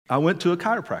I went to a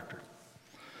chiropractor.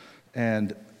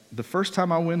 And the first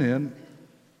time I went in,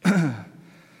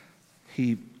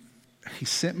 he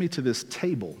sent me to this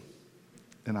table.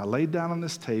 And I laid down on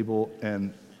this table,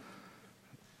 and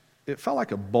it felt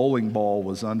like a bowling ball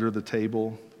was under the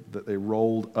table that they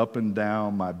rolled up and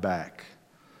down my back.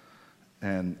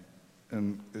 Anyway,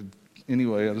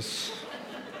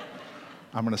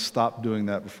 I'm going to stop doing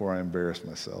that before I embarrass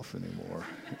myself anymore.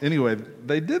 Anyway,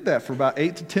 they did that for about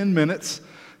 8 to 10 minutes.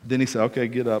 Then he said, okay,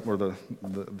 get up, or the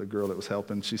girl that was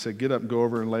helping, she said, get up and go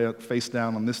over and lay up face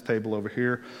down on this table over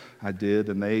here. I did,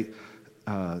 and they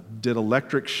did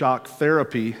electric shock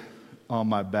therapy on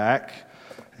my back,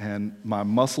 and my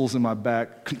muscles in my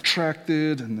back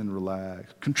contracted and then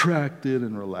relaxed, contracted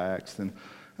and relaxed. And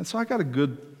so I got a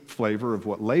good flavor of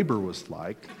what labor was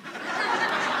like.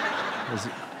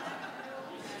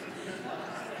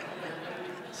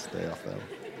 Stay off that one.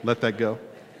 Let that go.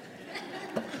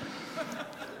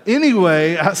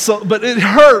 Anyway, but it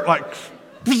hurt like.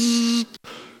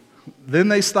 Then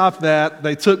they stopped that.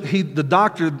 The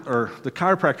doctor or the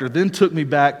chiropractor then took me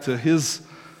back to his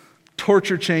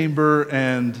torture chamber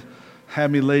and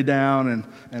had me lay down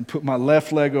and put my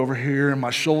left leg over here and my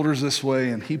shoulders this way,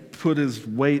 and he put his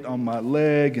weight on my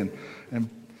leg and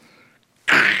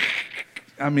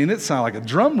I mean, it sounded like a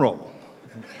drum roll.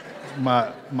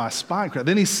 My spine cracked.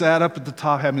 Then he sat up at the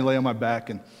top, had me lay on my back,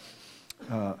 and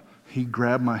he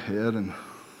grabbed my head and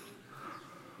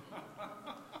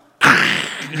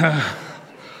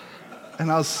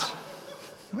and I was,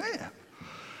 man,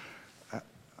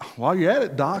 while you're at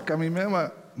it, Doc, I mean,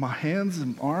 man, my hands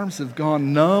and arms have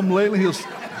gone numb lately. He was,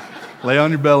 lay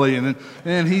on your belly, and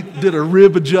he did a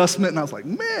rib adjustment, and I was like,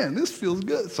 man, this feels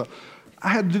good. So I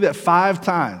had to do that 5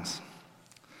 times.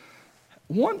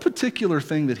 One particular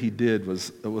thing that he did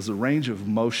was a range of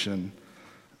motion,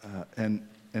 and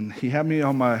he had me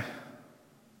on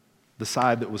the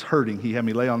side that was hurting. He had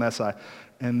me lay on that side,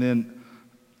 and then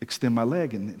extend my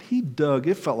leg, and he dug.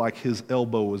 It felt like his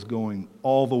elbow was going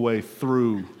all the way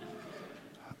through.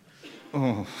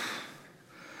 Oh.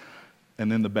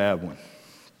 And then the bad one.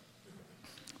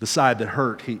 The side that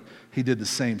hurt, he did the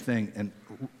same thing, and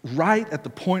right at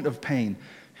the point of pain,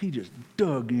 he just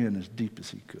dug in as deep as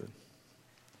he could.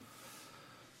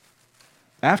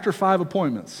 After 5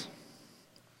 appointments,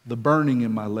 the burning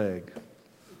in my leg,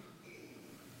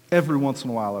 every once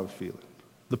in a while I would feel it.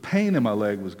 The pain in my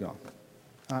leg was gone.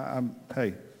 Hey,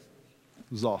 it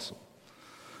was awesome.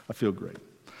 I feel great.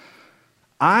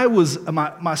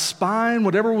 My spine,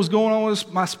 whatever was going on with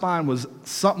my spine,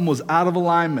 something was out of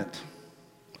alignment.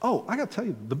 Oh, I got to tell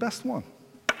you, the best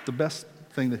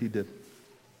thing that he did.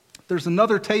 There's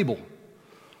another table.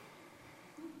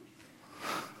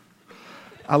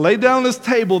 I laid down on this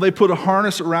table. They put a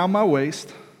harness around my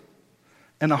waist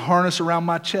and a harness around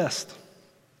my chest.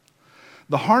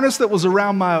 The harness that was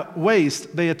around my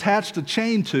waist, they attached a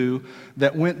chain to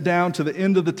that went down to the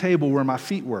end of the table where my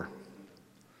feet were.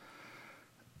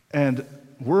 And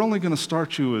we're only going to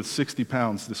start you with 60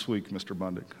 pounds this week, Mr.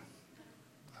 Bundick.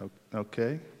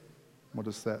 Okay, what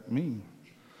does that mean?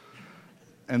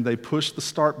 And they pushed the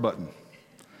start button,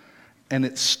 and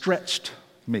it stretched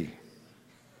me.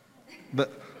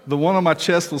 The one on my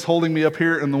chest was holding me up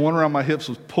here, and the one around my hips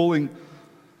was pulling.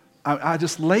 I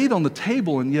just laid on the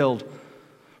table and yelled,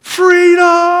 "Freedom!"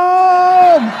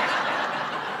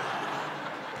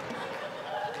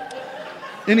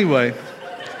 Anyway,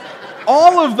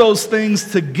 all of those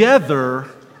things together.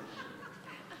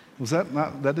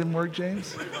 That didn't work,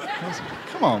 James?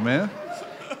 Come on, man.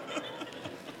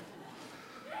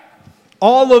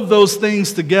 All of those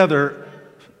things together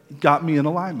got me in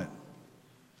alignment.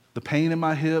 The pain in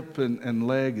my hip and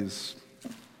leg is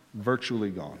virtually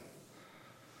gone.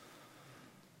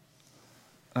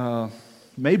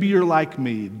 Maybe you're like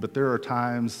me, but there are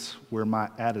times where my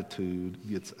attitude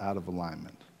gets out of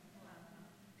alignment.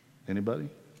 Anybody?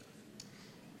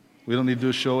 We don't need to do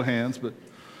a show of hands, but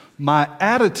my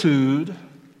attitude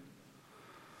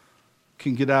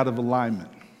can get out of alignment.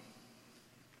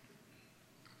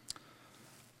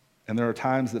 And there are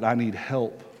times that I need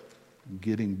help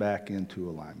getting back into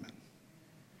alignment.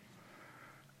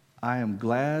 I am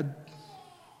glad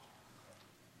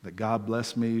that God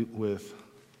blessed me with,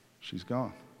 she's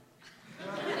gone.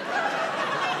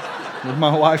 Where'd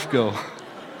my wife go?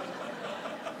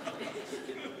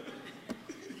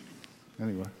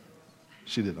 Anyway,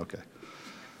 she did okay.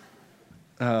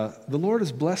 The Lord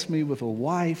has blessed me with a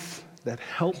wife that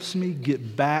helps me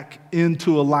get back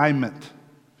into alignment.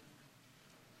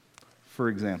 For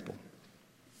example,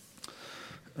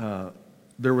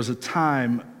 there was a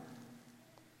time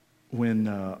when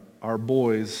our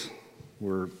boys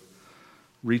were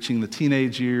reaching the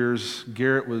teenage years.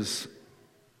 Garrett was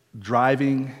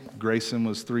driving. Grayson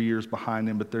was 3 years behind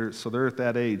him, but they're at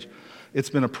that age. It's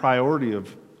been a priority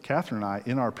of Catherine and I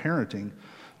in our parenting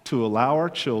to allow our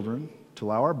children, to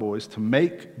allow our boys to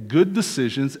make good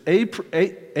decisions,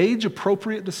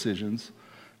 age-appropriate decisions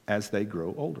as they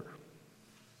grow older.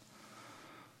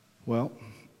 Well,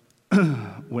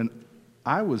 when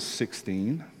I was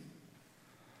 16,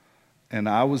 and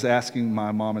I was asking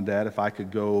my mom and dad if I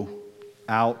could go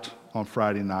out on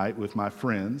Friday night with my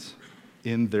friends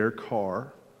in their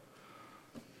car.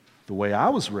 The way I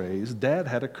was raised, Dad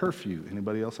had a curfew.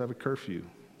 Anybody else have a curfew?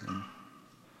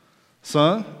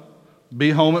 Son, be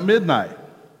home at midnight.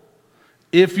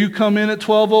 If you come in at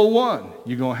 12:01,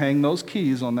 you're going to hang those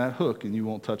keys on that hook and you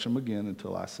won't touch them again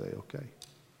until I say okay.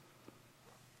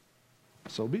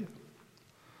 So be it.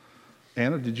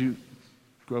 Anna, did you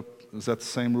grow up, is that the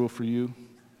same rule for you?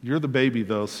 You're the baby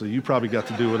though, so you probably got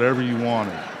to do whatever you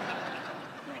wanted.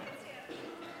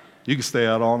 You can stay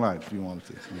out all night if you wanted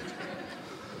to.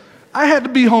 I had to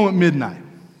be home at midnight.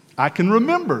 I can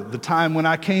remember the time when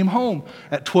I came home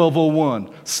at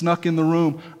 12:01, snuck in the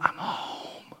room. I'm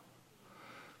home.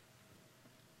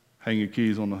 Hang your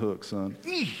keys on the hook, son.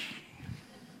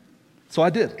 So I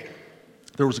did.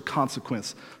 There was a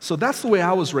consequence. So that's the way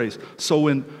I was raised. So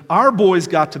when our boys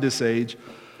got to this age,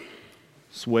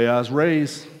 it's the way I was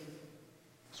raised.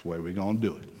 It's the way we're going to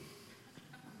do it.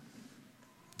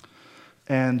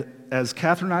 And as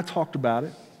Catherine and I talked about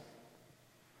it,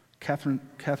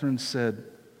 Catherine said,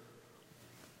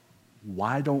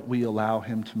 why don't we allow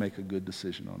him to make a good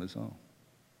decision on his own?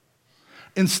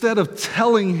 Instead of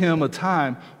telling him a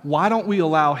time, why don't we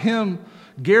allow him,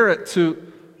 Garrett,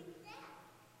 to,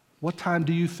 what time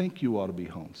do you think you ought to be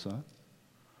home, son?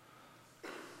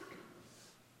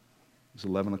 Is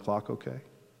 11 o'clock okay?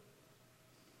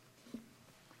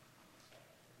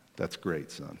 That's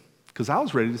great, son. Because I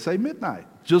was ready to say midnight,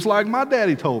 just like my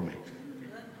daddy told me.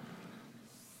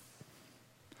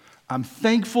 I'm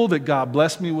thankful that God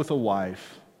blessed me with a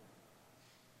wife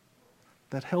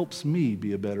that helps me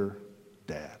be a better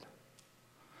dad,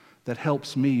 that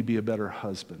helps me be a better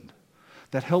husband,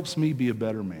 that helps me be a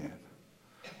better man.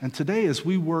 And today, as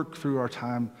we work through our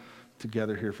time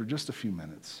together here for just a few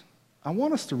minutes, I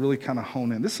want us to really kind of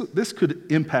hone in. This could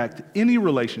impact any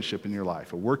relationship in your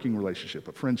life, a working relationship,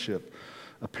 a friendship,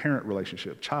 a parent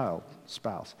relationship, child,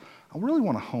 spouse. I really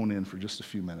want to hone in for just a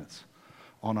few minutes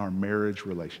on our marriage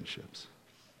relationships.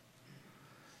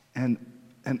 And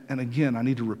again, I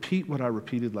need to repeat what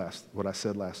I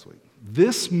said last week.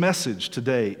 This message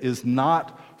today is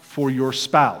not for your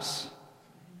spouse.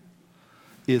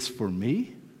 It's for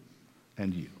me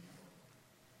and you.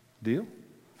 Deal?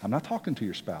 I'm not talking to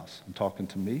your spouse. I'm talking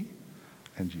to me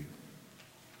and you.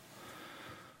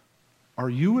 Are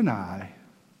you and I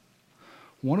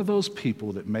one of those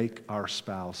people that make our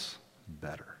spouse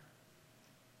better?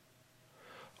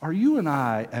 Are you and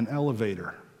I an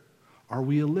elevator? Are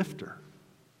we a lifter?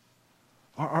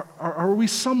 Are we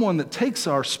someone that takes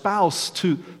our spouse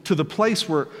to the place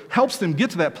where, helps them get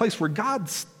to that place where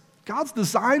God's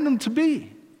designed them to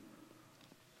be?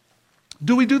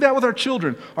 Do we do that with our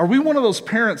children? Are we one of those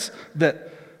parents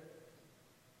that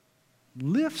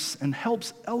lifts and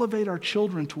helps elevate our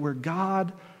children to where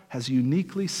God has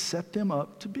uniquely set them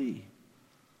up to be?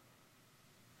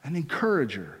 An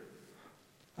encourager,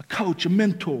 a coach, a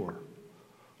mentor?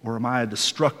 Or am I a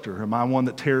destructor? Am I one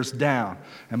that tears down?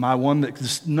 Am I one that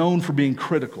is known for being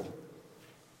critical?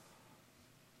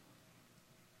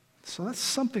 So that's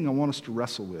something I want us to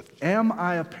wrestle with. Am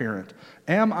I a parent?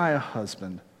 Am I a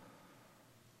husband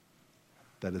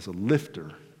that is a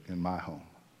lifter in my home?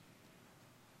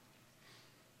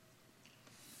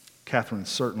 Catherine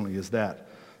certainly is that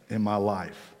in my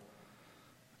life.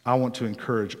 I want to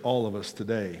encourage all of us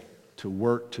today to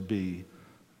work to be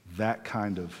that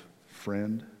kind of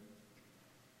friend,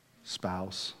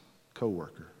 spouse,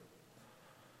 coworker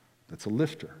that's a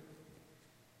lifter.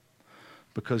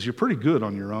 Because you're pretty good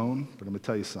on your own, but I'm going to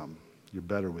tell you something. You're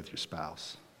better with your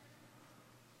spouse.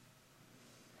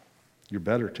 You're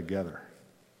better together.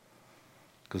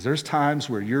 Because there's times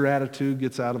where your attitude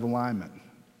gets out of alignment,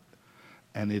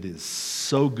 and it is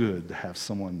so good to have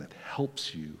someone that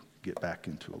helps you get back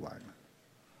into alignment.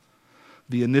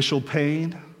 The initial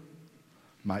pain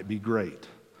might be great,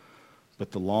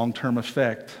 but the long-term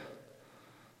effect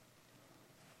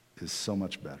is so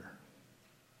much better.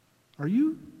 Are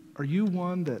you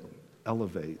one that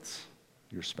elevates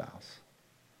your spouse?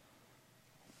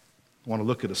 I want to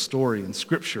look at a story in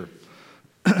Scripture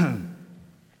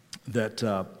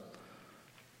that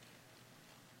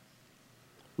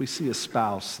we see a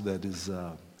spouse that is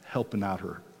helping out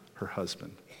her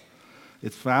husband.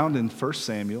 It's found in 1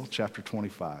 Samuel chapter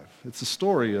 25. It's the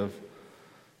story of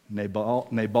Nabal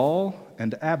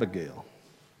and Abigail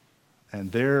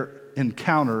and their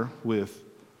encounter with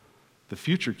the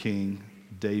future king,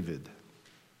 David.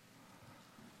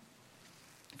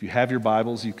 If you have your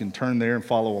Bibles, you can turn there and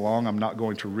follow along. I'm not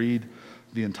going to read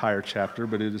the entire chapter,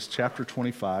 but it is chapter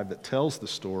 25 that tells the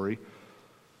story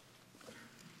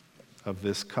of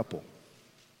this couple.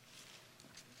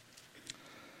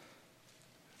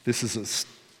 This is a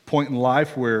point in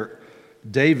life where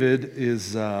David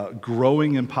is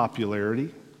growing in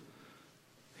popularity.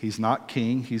 He's not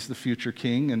king, he's the future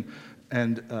king,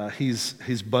 and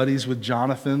he's buddies with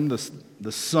Jonathan,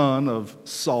 the son of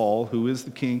Saul, who is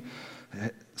the king.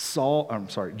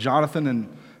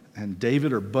 Jonathan and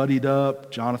David are buddied up.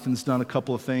 Jonathan's done a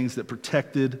couple of things that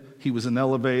protected. He was an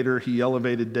elevator. He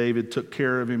elevated David, took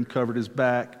care of him, covered his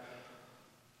back.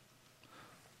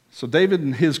 So David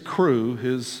and his crew,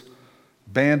 his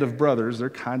band of brothers, they're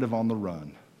kind of on the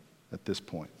run at this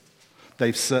point.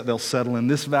 They'll settle in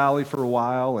this valley for a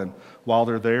while, and while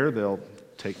they're there, they'll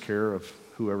take care of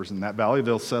whoever's in that valley.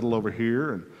 They'll settle over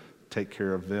here and take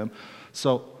care of them.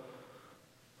 So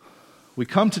we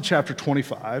come to chapter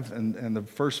 25, and the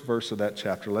first verse of that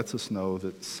chapter lets us know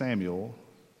that Samuel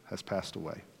has passed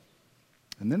away.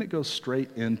 And then it goes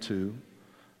straight into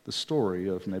the story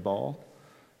of Nabal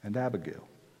and Abigail.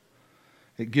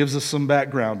 It gives us some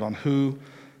background on who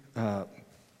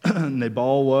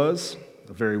Nabal was,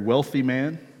 a very wealthy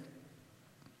man.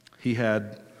 He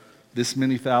had this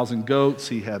many thousand goats.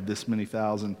 He had this many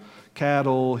thousand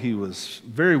cattle. He was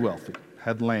very wealthy,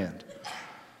 had land.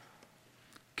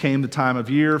 Came the time of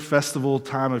year, festival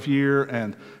time of year,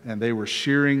 and they were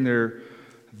shearing their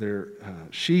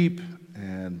sheep,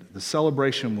 and the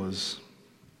celebration was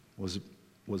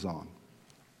on.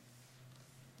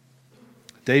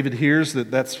 David hears that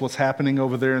that's what's happening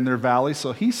over there in their valley,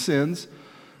 so he sends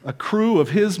a crew of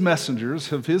his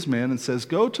messengers, of his men, and says,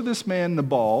 "Go to this man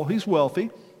Nabal, he's wealthy,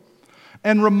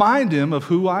 and remind him of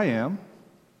who I am,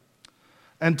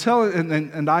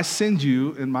 and I send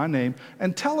you in my name,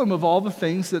 and tell him of all the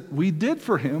things that we did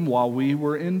for him while we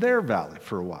were in their valley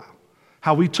for a while,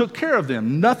 how we took care of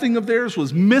them. Nothing of theirs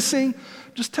was missing.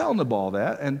 Just tell Nabal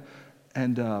that,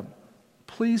 and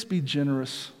please be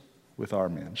generous with our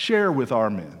men. Share with our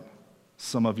men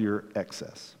some of your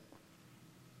excess."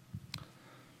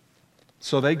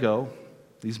 So they go.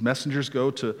 These messengers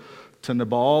go to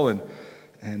Nabal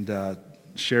and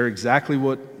share exactly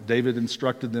what David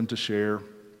instructed them to share.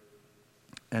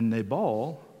 And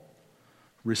Nabal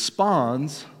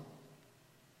responds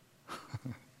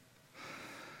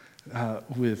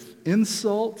with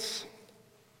insults.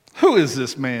 Who is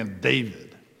this man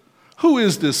David? Who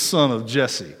is this son of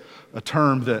Jesse? A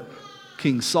term that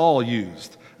King Saul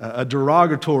used, a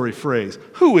derogatory phrase.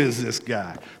 Who is this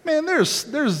guy? Man, there's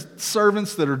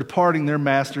servants that are departing their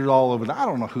masters all over. I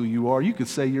don't know who you are. You could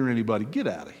say you're anybody. Get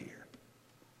out of here.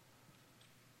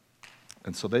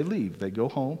 And so they leave. They go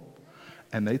home,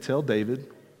 and they tell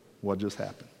David what just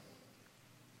happened.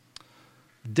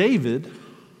 David,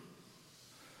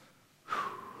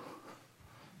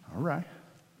 all right,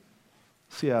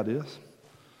 see how it is.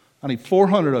 I need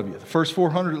 400 of you. The first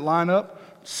 400 that line up,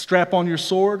 strap on your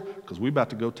sword, because we're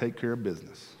about to go take care of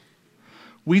business.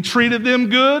 We treated them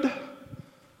good,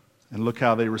 and look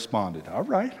how they responded. All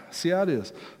right, see how it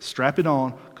is. Strap it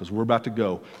on, because we're about to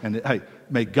go. And hey,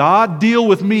 may God deal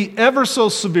with me ever so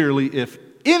severely if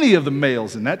any of the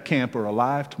males in that camp are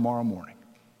alive tomorrow morning.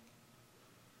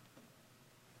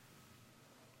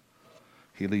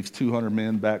 He leaves 200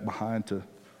 men back behind to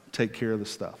take care of the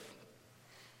stuff.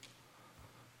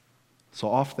 So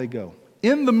off they go.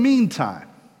 In the meantime,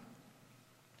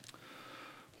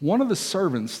 one of the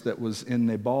servants that was in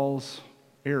Nabal's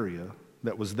area,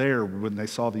 that was there when they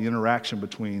saw the interaction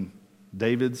between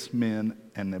David's men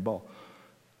and Nabal,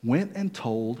 went and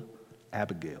told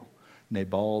Abigail,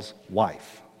 Nabal's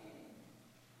wife.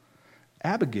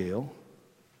 Abigail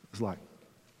is like,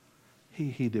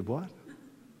 he did what?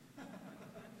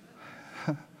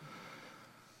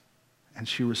 And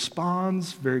she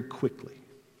responds very quickly.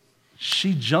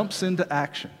 She jumps into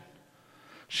action.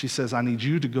 She says, I need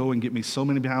you to go and get me so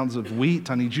many pounds of wheat.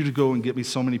 I need you to go and get me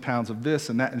so many pounds of this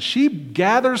and that. And she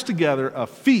gathers together a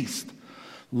feast,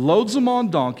 loads them on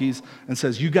donkeys, and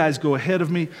says, you guys go ahead of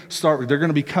me. They're going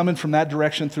to be coming from that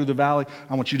direction through the valley.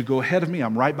 I want you to go ahead of me.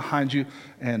 I'm right behind you.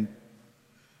 And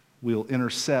we'll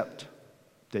intercept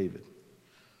David.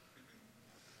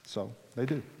 So they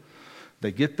do.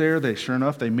 They get there. Sure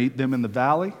enough, they meet them in the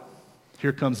valley.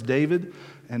 Here comes David.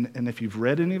 And if you've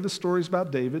read any of the stories about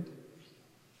David,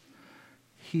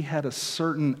 he had a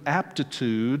certain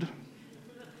aptitude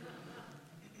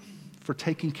for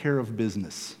taking care of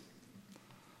business.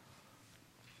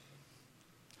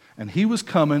 And he was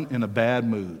coming in a bad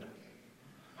mood.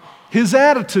 His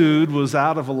attitude was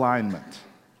out of alignment.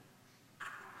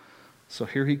 So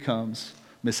here he comes.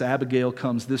 Miss Abigail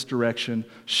comes this direction.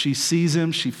 She sees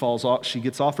him. She falls off. She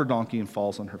gets off her donkey and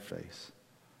falls on her face.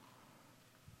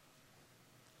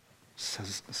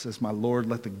 Says, my Lord,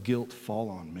 let the guilt fall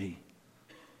on me.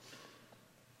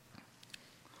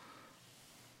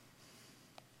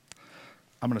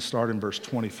 I'm going to start in verse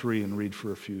 23 and read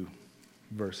for a few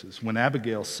verses. When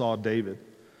Abigail saw David,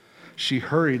 she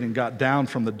hurried and got down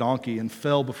from the donkey and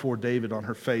fell before David on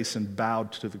her face and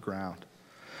bowed to the ground.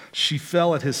 She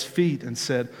fell at his feet and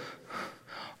said,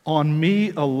 on me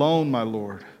alone, my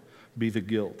Lord, be the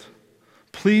guilt.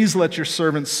 Please let your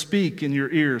servant speak in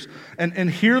your ears and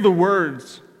hear the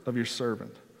words of your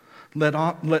servant. Let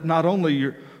not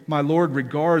only my Lord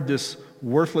regard this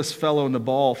worthless fellow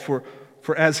Nabal, for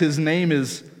as his name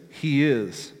is, he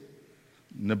is.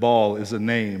 Nabal is a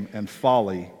name, and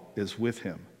folly is with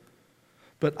him.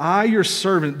 But I, your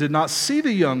servant, did not see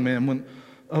the young man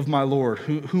of my Lord,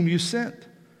 whom you sent.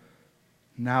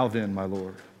 Now then, my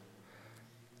Lord,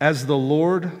 as the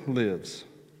Lord lives,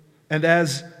 and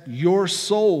as your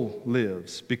soul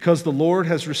lives, because the Lord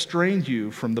has restrained you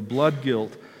from the blood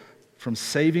guilt, from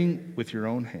saving with your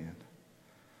own hand.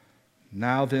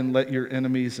 Now then, let your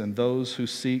enemies and those who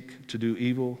seek to do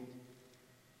evil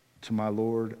to my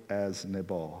Lord as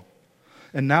Nabal.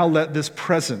 And now let this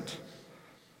present,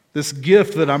 this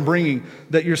gift that I'm bringing,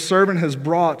 that your servant has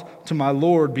brought to my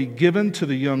Lord, be given to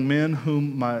the young men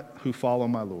who follow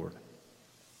my Lord.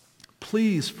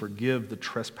 Please forgive the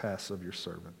trespass of your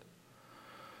servant,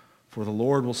 for the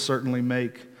Lord will certainly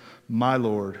make my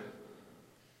Lord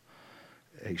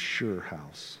a sure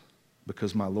house,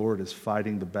 because my Lord is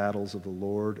fighting the battles of the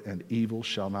Lord, and evil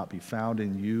shall not be found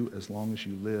in you as long as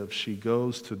you live. She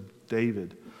goes to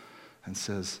David and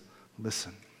says,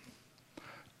 listen,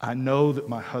 I know that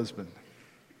my husband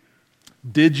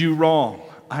did you wrong.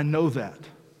 I know that.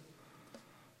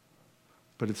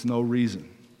 But it's no reason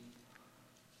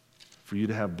for you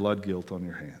to have blood guilt on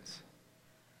your hands.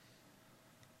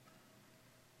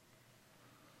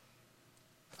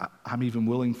 I'm even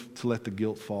willing to let the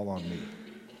guilt fall on me.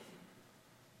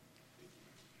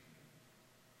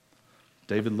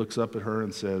 David looks up at her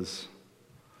and says,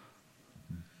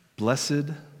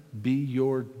 blessed be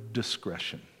your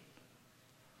discretion,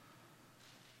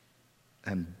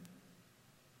 and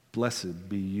blessed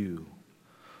be you,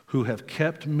 who have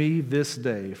kept me this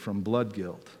day from blood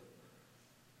guilt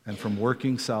and from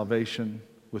working salvation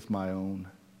with my own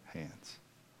hands.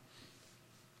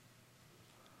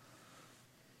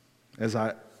 As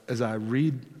I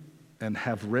read and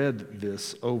have read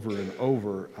this over and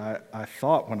over, I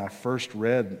thought when I first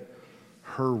read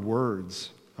her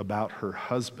words about her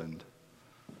husband,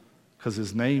 because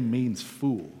his name means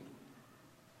fool,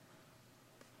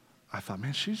 I thought,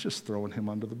 man, she's just throwing him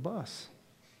under the bus.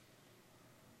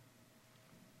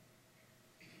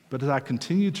 But as I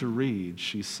continued to read,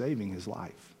 she's saving his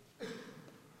life.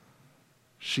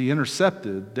 She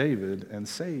intercepted David and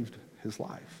saved his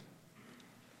life.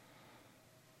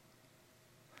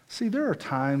 See, there are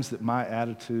times that my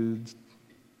attitudes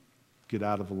get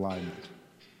out of alignment.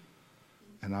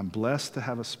 And I'm blessed to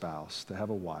have a spouse, to have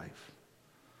a wife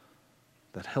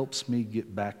that helps me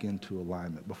get back into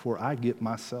alignment before I get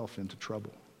myself into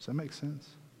trouble. Does that make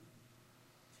sense?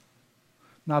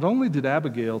 Not only did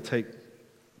Abigail take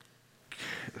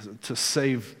to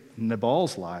save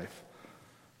Nabal's life,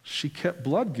 she kept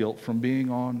blood guilt from being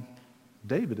on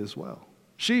David as well.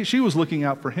 She was looking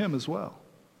out for him as well.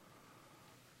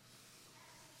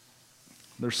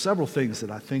 There's several things that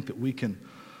I think that we can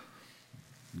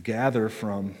gather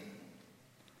from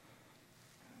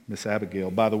Miss Abigail.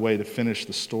 By the way, to finish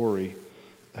the story,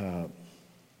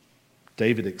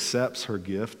 David accepts her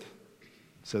gift,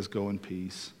 says, go in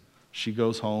peace. She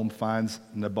goes home, finds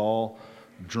Nabal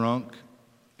drunk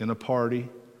in a party.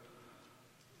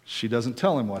 She doesn't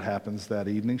tell him what happens that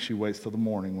evening. She waits till the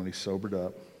morning when he's sobered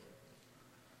up.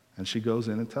 And she goes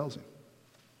in and tells him.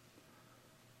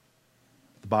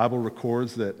 The Bible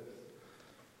records that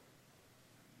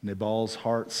Nabal's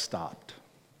heart stopped.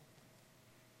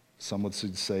 Some would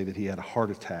say that he had a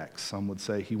heart attack. Some would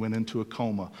say he went into a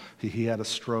coma. He had a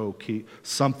stroke.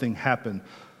 Something happened.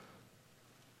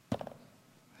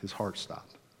 His heart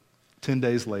stopped. 10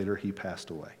 days later, he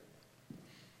passed away.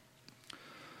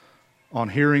 On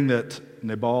hearing that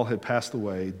Nabal had passed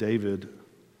away, David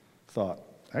thought,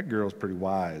 that girl's pretty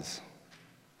wise.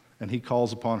 And he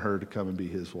calls upon her to come and be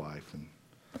his wife, and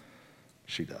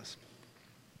she does.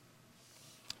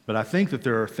 But I think that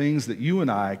there are things that you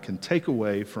and I can take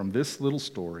away from this little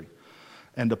story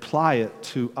and apply it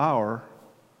to our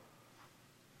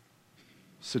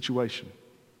situation,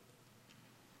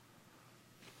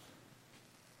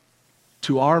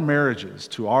 to our marriages,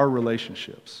 to our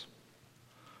relationships,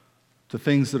 to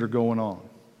things that are going on.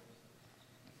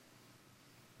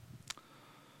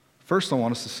 First, I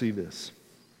want us to see this,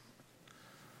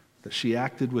 that she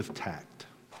acted with tact.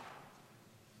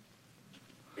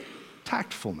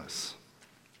 Tactfulness.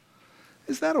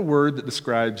 Is that a word that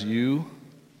describes you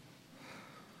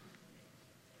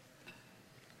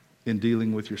in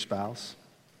dealing with your spouse?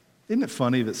 Isn't it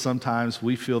funny that sometimes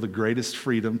we feel the greatest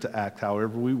freedom to act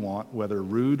however we want, whether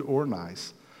rude or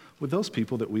nice, with those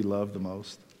people that we love the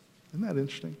most? Isn't that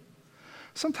interesting?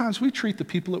 Sometimes we treat the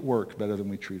people at work better than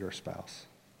we treat our spouse.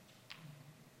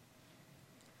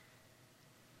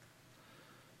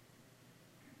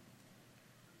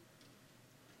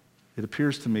 It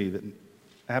appears to me that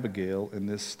Abigail in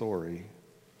this story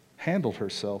handled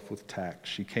herself with tact.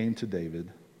 She came to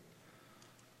David,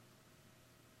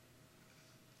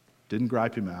 didn't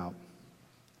gripe him out.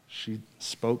 She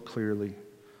spoke clearly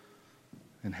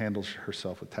and handled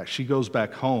herself with tact. She goes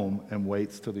back home and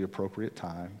waits till the appropriate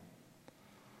time.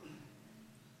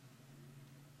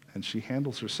 And she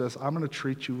handles her, says, I'm going to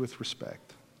treat you with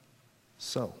respect.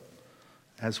 So,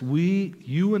 as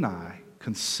you and I,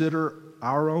 consider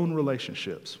our own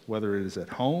relationships, whether it is at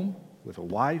home, with a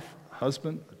wife, a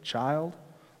husband, a child,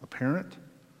 a parent,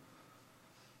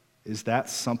 is that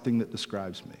something that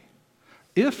describes me?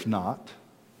 If not,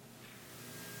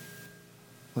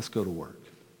 let's go to work.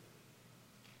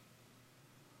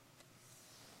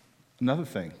 Another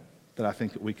thing that I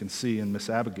think that we can see in Miss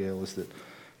Abigail is that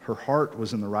her heart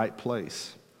was in the right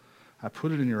place. I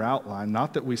put it in your outline,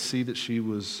 not that we see that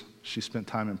she spent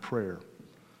time in prayer.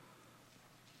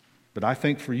 But I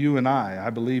think for you and I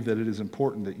believe that it is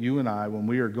important that you and I, when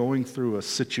we are going through a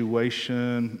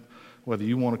situation, whether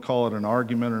you want to call it an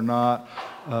argument or not,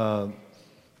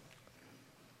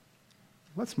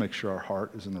 let's make sure our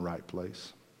heart is in the right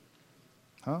place.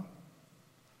 Huh?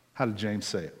 How did James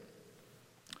say it?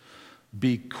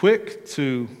 Be quick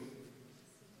to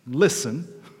listen,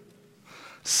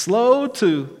 slow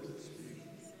to,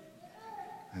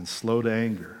 and slow to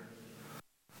anger.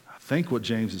 I think what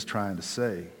James is trying to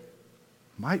say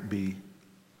might be,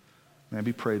 man,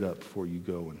 be prayed up before you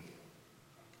go and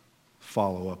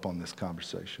follow up on this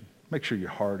conversation. Make sure your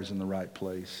heart is in the right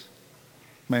place.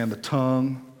 Man, the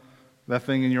tongue, that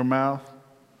thing in your mouth,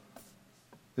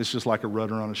 it's just like a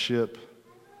rudder on a ship.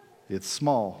 It's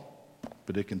small,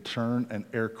 but it can turn an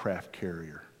aircraft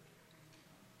carrier.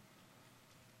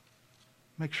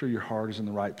 Make sure your heart is in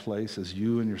the right place as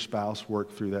you and your spouse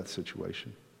work through that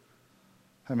situation.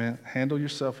 Hey man, handle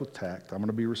yourself with tact. I'm going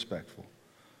to be respectful.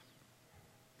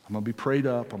 I'm going to be prayed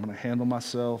up. I'm going to handle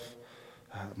myself.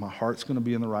 My heart's going to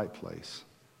be in the right place.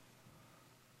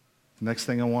 The next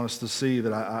thing I want us to see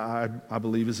that I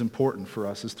believe is important for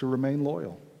us is to remain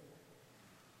loyal.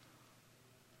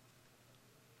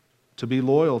 To be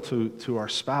loyal to our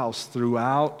spouse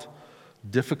throughout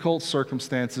difficult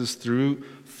circumstances,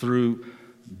 through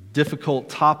difficult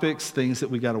topics, things that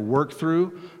we got to work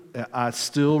through. I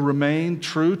still remain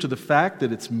true to the fact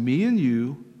that it's me and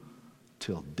you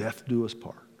till death do us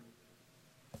part.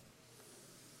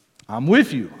 I'm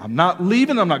with you. I'm not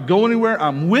leaving. I'm not going anywhere.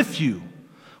 I'm with you.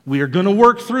 We are going to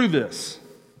work through this.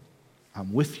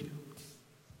 I'm with you.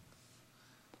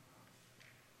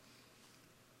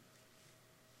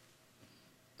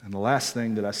 And the last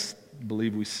thing that I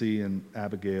believe we see in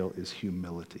Abigail is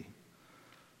humility.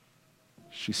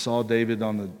 She saw David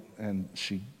and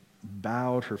she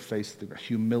bowed her face to the ground.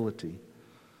 Humility.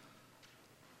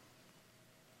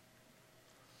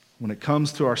 When it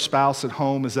comes to our spouse at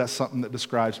home, is that something that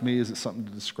describes me? Is it something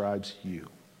that describes you?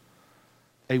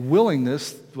 A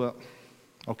willingness, well,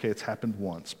 okay, it's happened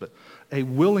once, but a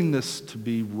willingness to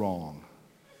be wrong.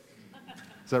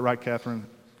 Is that right, Catherine?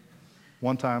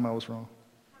 One time I was wrong?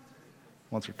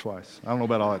 Once or twice. I don't know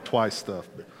about all that twice stuff,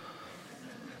 but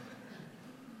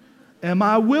am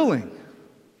I willing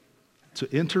to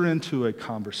enter into a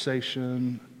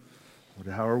conversation,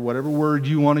 whatever word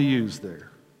you want to use there?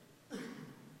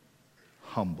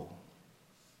 Humble.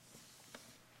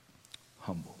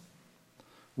 Humble.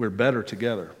 We're better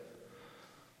together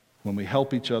when we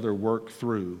help each other work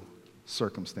through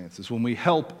circumstances, when we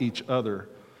help each other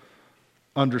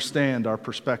understand our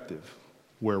perspective,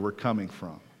 where we're coming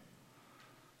from.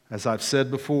 As I've said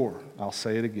before, I'll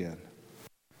say it again.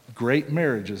 Great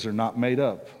marriages are not made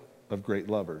up of great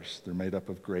lovers. They're made up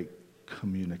of great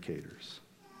communicators.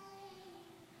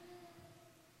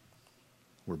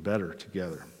 We're better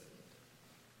together.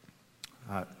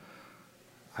 I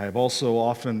have also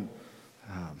often,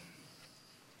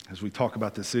 as we talk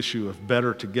about this issue of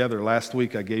better together, last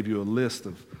week I gave you a list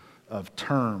of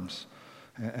terms,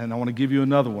 and I want to give you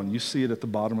another one. You see it at the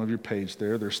bottom of your page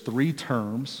there. There's 3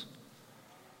 terms: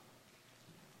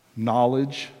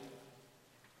 knowledge,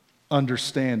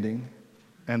 understanding,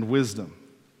 and wisdom.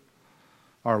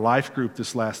 Our life group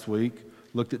this last week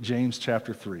looked at James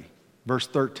chapter 3, verse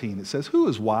 13. It says, "Who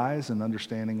is wise and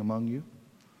understanding among you?"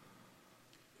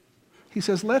 He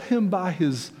says, "Let him by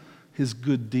his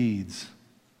good deeds."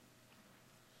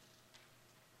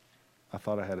 I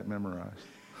thought I had it memorized.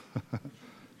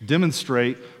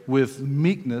 "Demonstrate with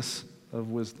meekness of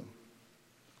wisdom."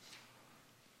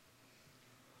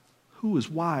 Who is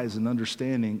wise and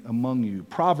understanding among you?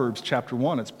 Proverbs chapter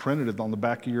 1, it's printed on the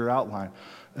back of your outline.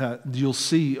 You'll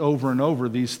see over and over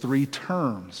these 3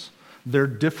 terms. They're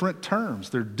different terms.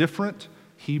 They're different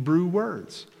Hebrew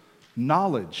words.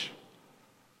 Knowledge.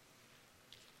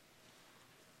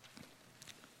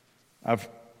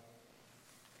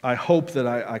 I hope that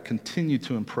I continue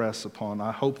to impress upon,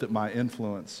 I hope that my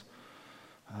influence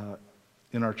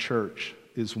in our church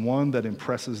is one that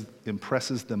impresses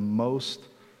them most.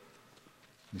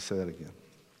 Let me say that again.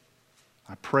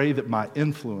 I pray that my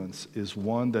influence is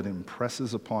one that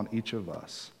impresses upon each of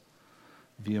us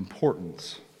the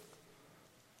importance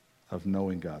of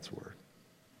knowing God's Word,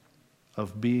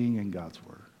 of being in God's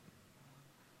Word.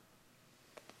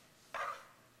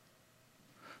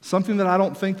 Something that I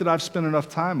don't think that I've spent enough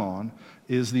time on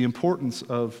is the importance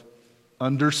of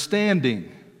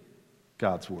understanding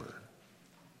God's Word.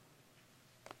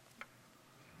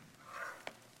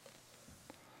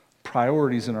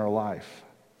 Priorities in our life.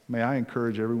 May I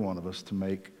encourage every one of us to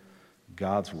make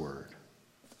God's Word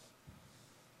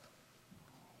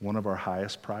one of our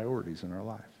highest priorities in our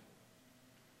life.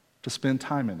 To spend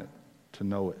time in it, to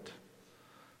know it,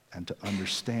 and to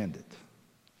understand it.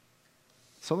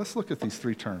 So let's look at these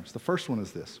 3 terms. The first one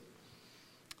is this: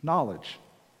 knowledge.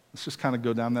 Let's just kind of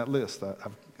go down that list.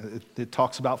 It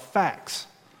talks about facts.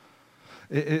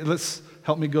 Let's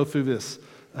help me go through this.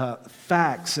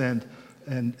 Facts and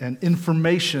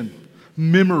information,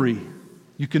 memory.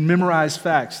 You can memorize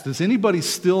facts. Does anybody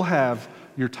still have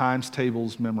your times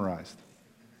tables memorized?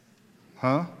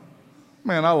 Huh?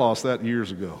 Man, I lost that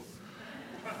years ago.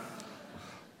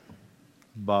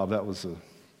 Bob, that was okay,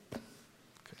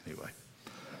 anyway.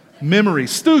 Memory.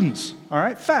 Students, all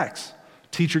right, facts.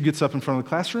 Teacher gets up in front of the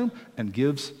classroom and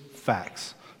gives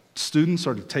facts. Students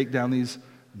are to take down these,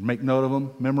 make note of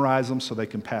them, memorize them so they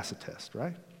can pass a test,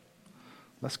 right?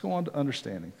 Let's go on to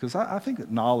understanding, because I think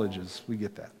that knowledge is, we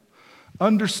get that.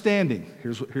 Understanding,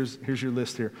 here's your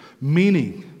list here.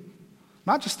 Meaning,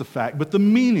 not just the fact, but the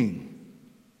meaning.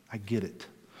 I get it.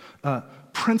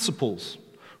 Principles,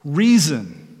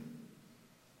 reason.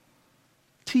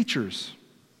 Teachers,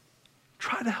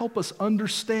 try to help us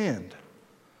understand.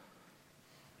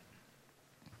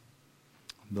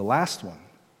 The last one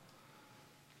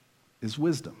is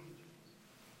wisdom.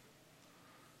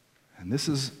 And this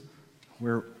is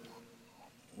where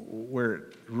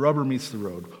rubber meets the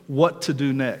road. What to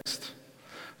do next?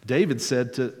 David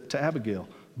said to Abigail,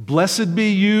 "Blessed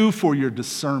be you for your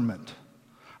discernment."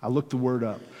 I looked the word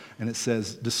up, and it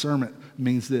says discernment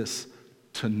means this: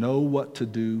 to know what to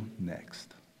do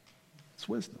next. It's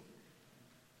wisdom.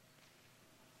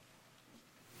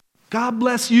 God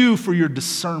bless you for your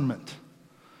discernment.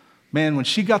 Man, when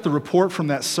she got the report from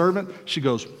that servant, she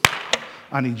goes,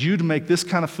 "I need you to make this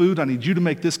kind of food. I need you to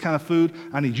make this kind of food.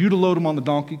 I need you to load them on the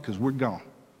donkey because we're gone."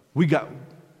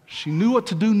 She knew what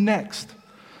to do next.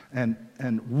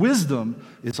 And wisdom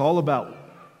is all about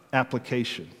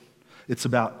application. It's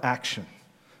about action.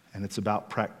 And it's about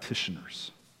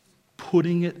practitioners.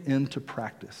 Putting it into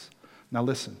practice. Now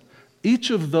listen, each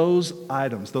of those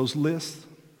items, those lists,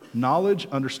 knowledge,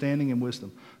 understanding, and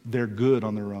wisdom, they're good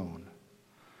on their own.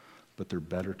 But they're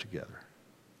better together.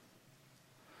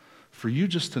 For you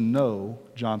just to know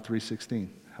John 3:16,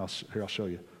 here I'll show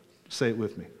you. Say it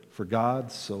with me. For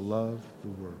God so loved the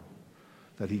world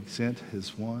that he sent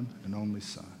his one and only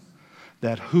Son,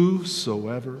 that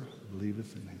whosoever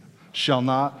believeth in him shall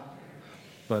not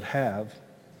but have.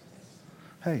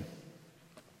 Hey,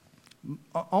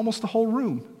 almost the whole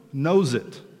room knows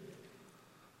it.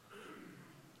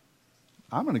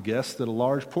 I'm going to guess that a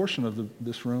large portion of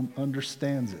this room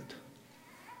understands it.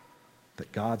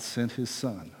 That God sent his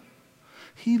Son.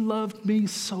 He loved me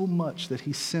so much that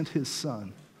he sent his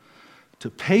Son to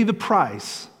pay the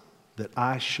price that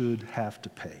I should have to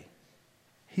pay.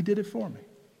 He did it for me.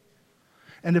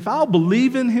 And if I'll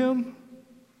believe in him,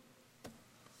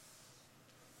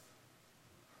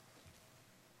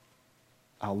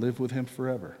 I'll live with him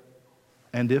forever.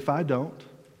 And if I don't,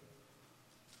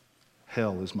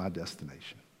 hell is my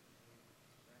destination.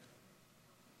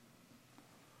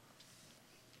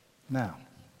 Now,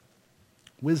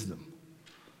 wisdom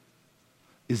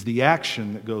is the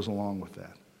action that goes along with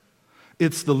that.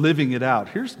 It's the living it out.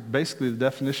 Here's basically the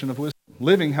definition of wisdom.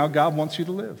 Living how God wants you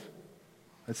to live.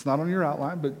 It's not on your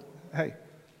outline, but hey,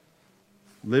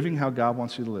 living how God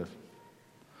wants you to live.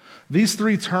 These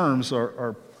three terms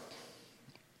are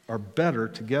better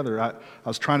together. I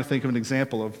was trying to think of an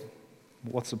example of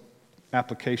what's an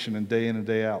application in and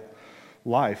day out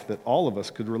life that all of us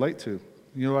could relate to.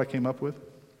 You know what I came up with?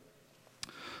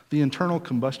 The internal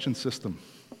combustion system.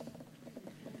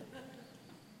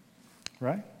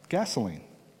 Right? Gasoline.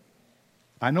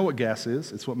 I know what gas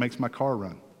is. It's what makes my car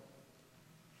run.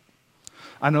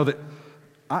 I know that,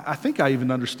 I think I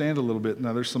even understand a little bit.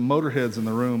 Now, there's some motorheads in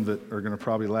the room that are going to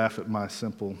probably laugh at my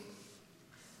simple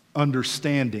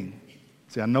understanding.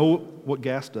 See, I know what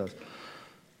gas does.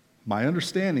 My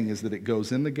understanding is that it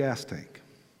goes in the gas tank,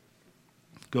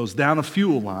 goes down a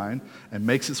fuel line, and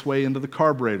makes its way into the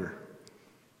carburetor.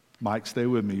 Mike, stay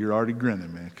with me. You're already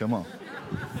grinning, man. Come on.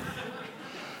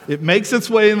 It makes its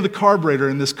way into the carburetor,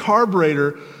 and this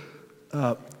carburetor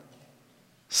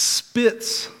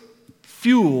spits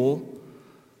fuel,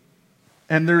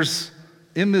 and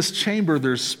in this chamber,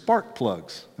 there's spark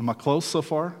plugs. Am I close so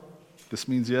far? This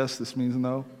means yes, this means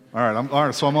no. All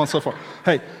right, so I'm on so far.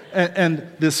 Hey, and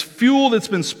this fuel that's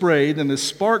been sprayed and is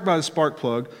sparked by the spark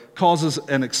plug causes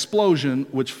an explosion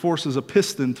which forces a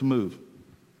piston to move.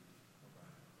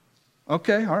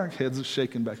 Okay, all right, heads are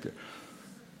shaking back there.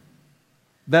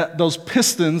 Those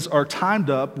pistons are timed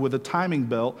up with a timing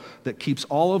belt that keeps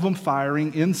all of them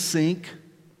firing in sync.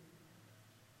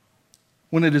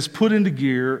 When it is put into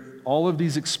gear, all of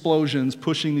these explosions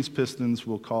pushing these pistons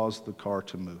will cause the car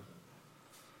to move.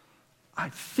 I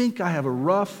think I have a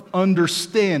rough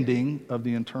understanding of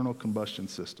the internal combustion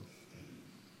system.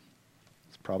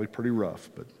 It's probably pretty rough,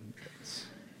 but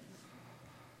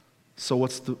so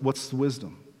what's the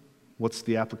wisdom? What's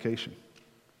the application?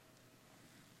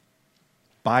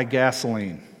 Buy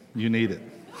gasoline. You need it.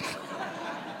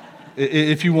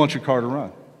 If you want your car to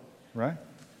run, right?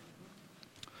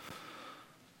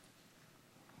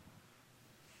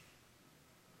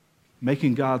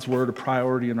 Making God's word a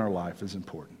priority in our life is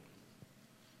important.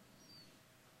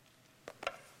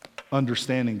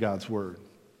 Understanding God's word,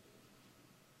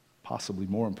 possibly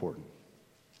more important.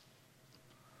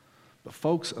 But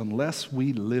folks, unless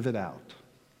we live it out,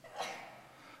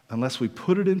 unless we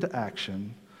put it into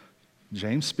action,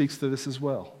 James speaks to this as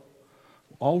well.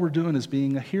 All we're doing is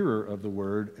being a hearer of the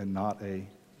word and not a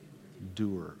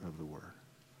doer of the word.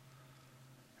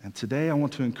 And today I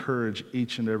want to encourage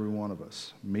each and every one of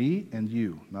us, me and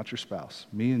you, not your spouse,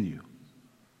 me and you,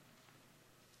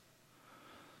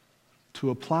 to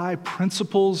apply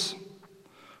principles,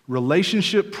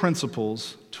 relationship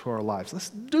principles to our lives. Let's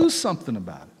do something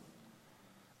about it.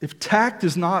 If tact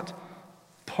is not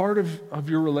part of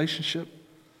your relationship,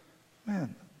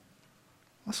 man,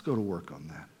 let's go to work on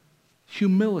that.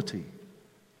 Humility,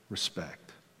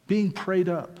 respect, being prayed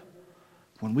up.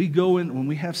 When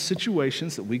we have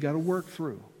situations that we got to work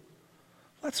through,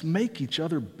 let's make each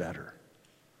other better.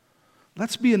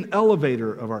 Let's be an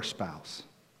elevator of our spouse.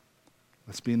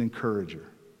 Let's be an encourager.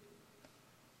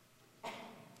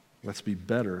 Let's be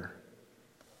better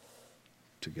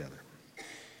together.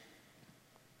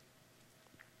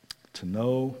 To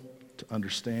know, to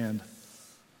understand,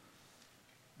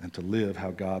 and to live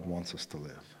how God wants us to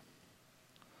live.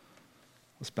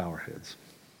 Let's bow our heads.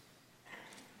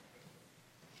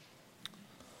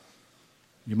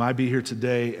 You might be here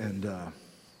today and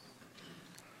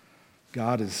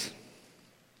God has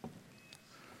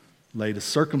laid a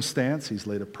circumstance, He's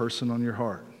laid a person on your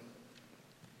heart.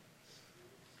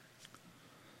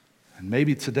 And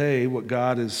maybe today what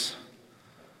God is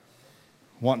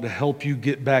wanting to help you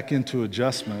get back into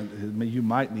adjustment, you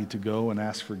might need to go and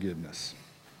ask forgiveness.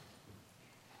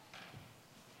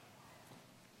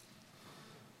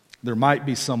 There might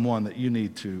be someone that you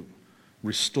need to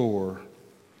restore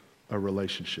a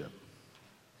relationship.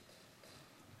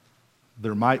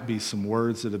 There might be some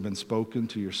words that have been spoken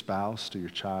to your spouse, to your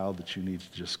child, that you need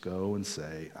to just go and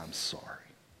say, I'm sorry.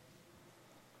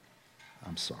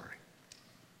 I'm sorry.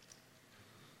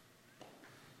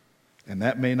 And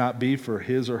that may not be for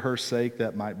his or her sake,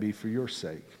 that might be for your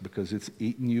sake, because it's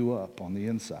eating you up on the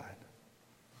inside.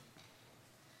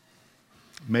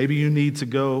 Maybe you need to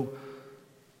go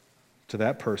to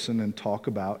that person and talk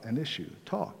about an issue.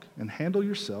 Talk and handle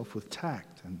yourself with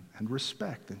tact and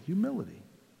respect and humility.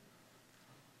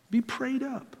 Be prayed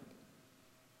up.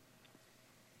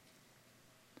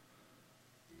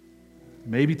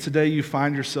 Maybe today you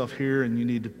find yourself here and you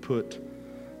need to put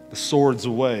the swords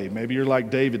away. Maybe you're like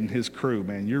David and his crew,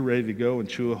 man. You're ready to go and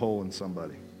chew a hole in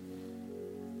somebody.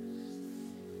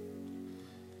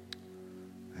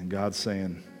 And God's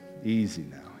saying, easy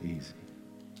now, easy.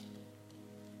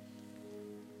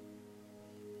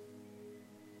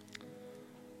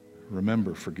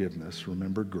 Remember forgiveness,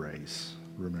 remember grace,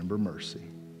 remember mercy.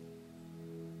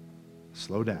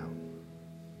 Slow down.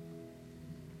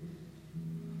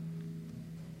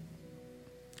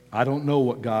 I don't know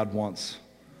what God wants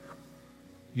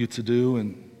you to do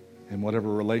in whatever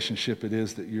relationship it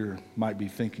is that you might be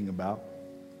thinking about.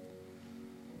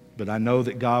 But I know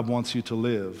that God wants you to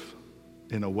live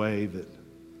in a way that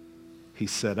He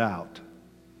set out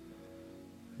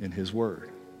in His Word,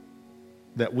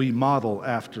 that we model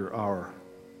after our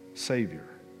Savior,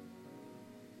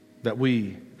 that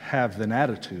we have an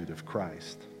attitude of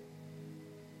Christ.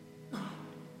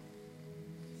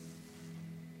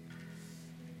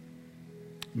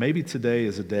 Maybe today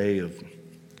is a day of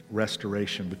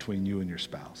restoration between you and your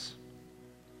spouse,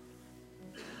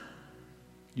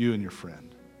 you and your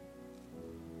friend.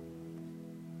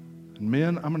 And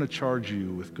men, I'm going to charge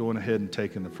you with going ahead and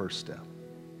taking the first step.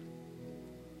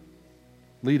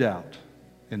 Lead out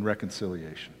in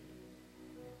reconciliation.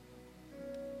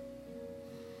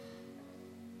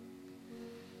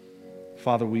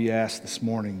 Father, we ask this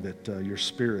morning that your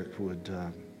Spirit would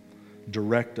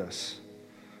direct us,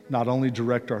 not only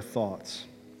direct our thoughts,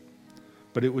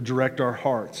 but it would direct our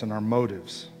hearts and our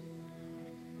motives.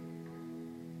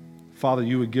 Father,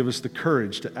 you would give us the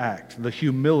courage to act, the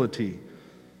humility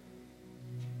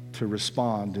to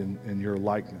respond in your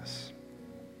likeness.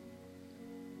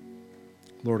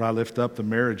 Lord, I lift up the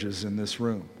marriages in this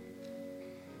room.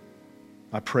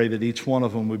 I pray that each one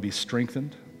of them would be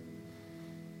strengthened.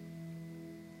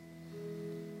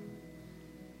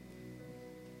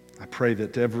 I pray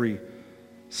that every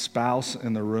spouse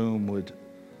in the room would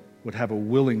have a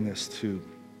willingness to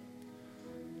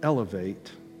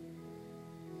elevate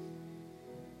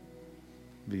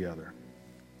the other.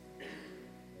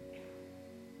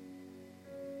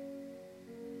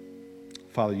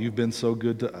 Father, you've been so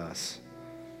good to us,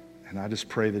 and I just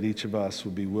pray that each of us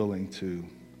would be willing to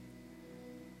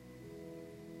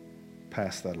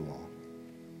pass that along.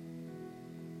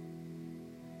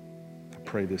 I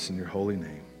pray this in your holy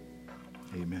name.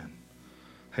 Amen.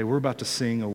 Hey, we're about to sing a